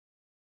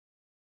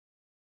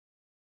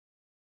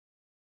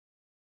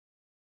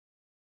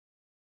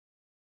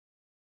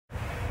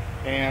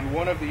And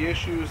one of the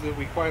issues that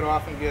we quite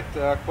often get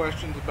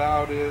questions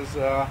about is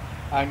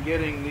I'm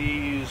getting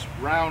these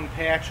round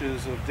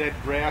patches of dead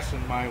grass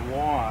in my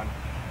lawn.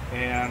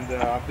 And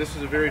this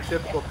is a very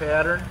typical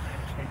pattern.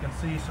 You can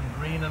see some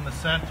green in the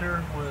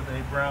center with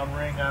a brown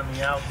ring on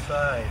the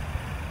outside.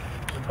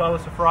 We call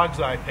this a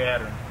frog's eye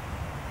pattern.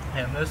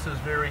 And this is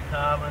very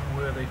common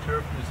with a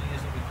turf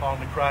disease that we call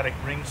necrotic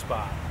ring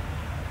spot.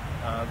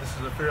 This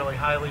is a fairly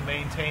highly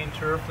maintained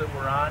turf that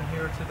we're on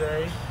here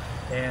today.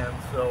 And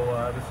so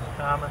this is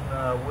common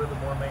with the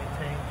more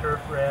maintained turf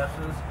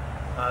grasses.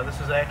 This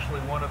is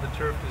actually one of the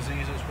turf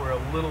diseases where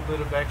a little bit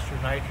of extra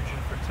nitrogen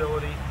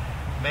fertility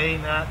may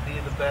not be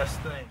the best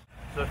thing.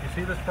 So if you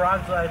see this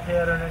frog's eye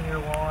pattern in your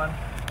lawn,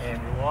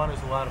 and your lawn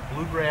has a lot of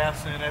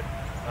bluegrass in it,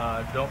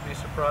 don't be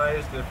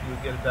surprised if you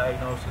get a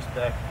diagnosis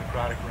back at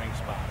necrotic ring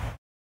spot.